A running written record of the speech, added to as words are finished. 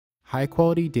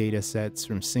High-quality datasets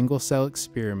from single-cell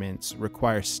experiments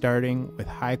require starting with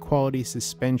high-quality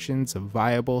suspensions of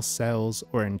viable cells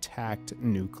or intact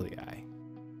nuclei.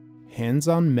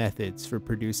 Hands-on methods for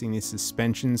producing these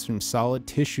suspensions from solid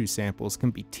tissue samples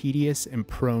can be tedious and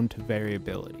prone to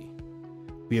variability.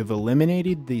 We have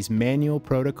eliminated these manual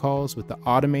protocols with the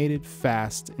automated,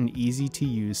 fast, and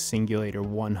easy-to-use Singulator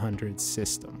 100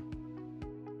 system.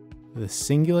 The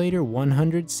Singulator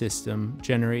 100 system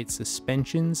generates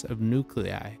suspensions of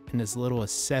nuclei in as little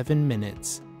as 7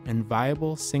 minutes and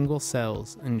viable single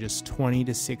cells in just 20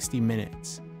 to 60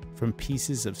 minutes from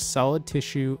pieces of solid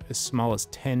tissue as small as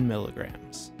 10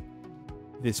 milligrams.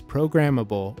 This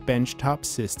programmable benchtop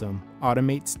system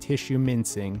automates tissue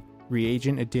mincing,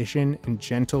 reagent addition, and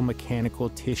gentle mechanical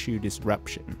tissue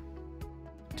disruption.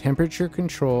 Temperature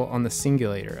control on the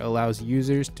Singulator allows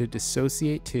users to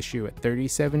dissociate tissue at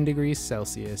 37 degrees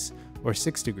Celsius or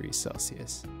 6 degrees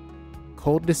Celsius.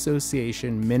 Cold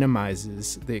dissociation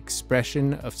minimizes the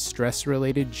expression of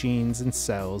stress-related genes in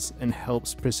cells and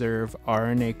helps preserve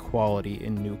RNA quality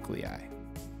in nuclei.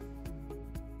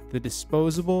 The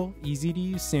disposable,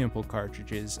 easy-to-use sample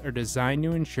cartridges are designed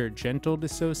to ensure gentle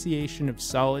dissociation of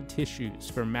solid tissues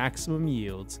for maximum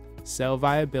yields, cell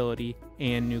viability,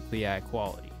 and nuclei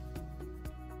quality.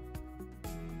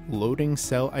 Loading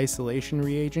cell isolation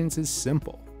reagents is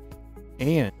simple,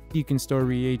 and you can store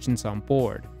reagents on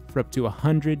board for up to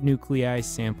 100 nuclei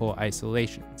sample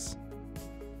isolations.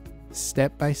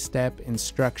 Step-by-step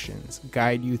instructions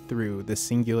guide you through the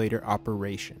Singulator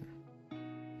operation.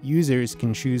 Users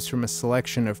can choose from a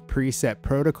selection of preset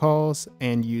protocols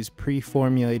and use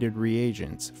pre-formulated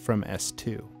reagents from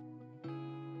S2.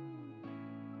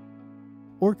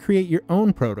 Or create your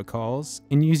own protocols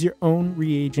and use your own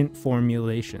reagent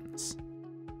formulations.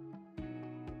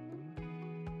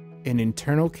 An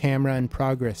internal camera and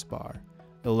progress bar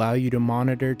allow you to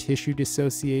monitor tissue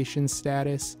dissociation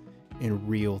status in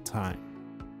real time.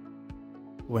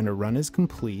 When a run is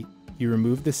complete, you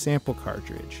remove the sample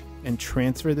cartridge and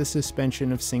transfer the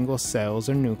suspension of single cells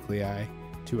or nuclei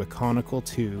to a conical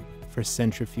tube for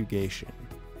centrifugation.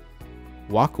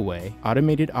 Walkaway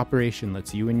automated operation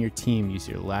lets you and your team use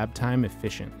your lab time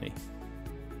efficiently.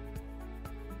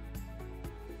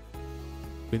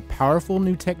 With powerful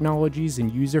new technologies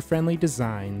and user-friendly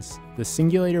designs, the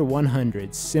Singulator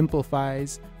 100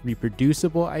 simplifies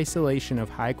reproducible isolation of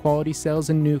high-quality cells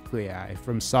and nuclei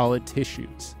from solid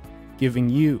tissues, giving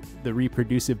you the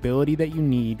reproducibility that you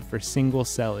need for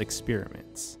single-cell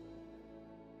experiments.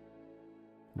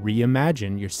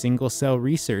 Reimagine your single-cell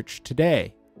research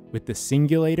today with the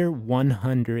Singulator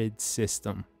 100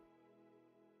 system.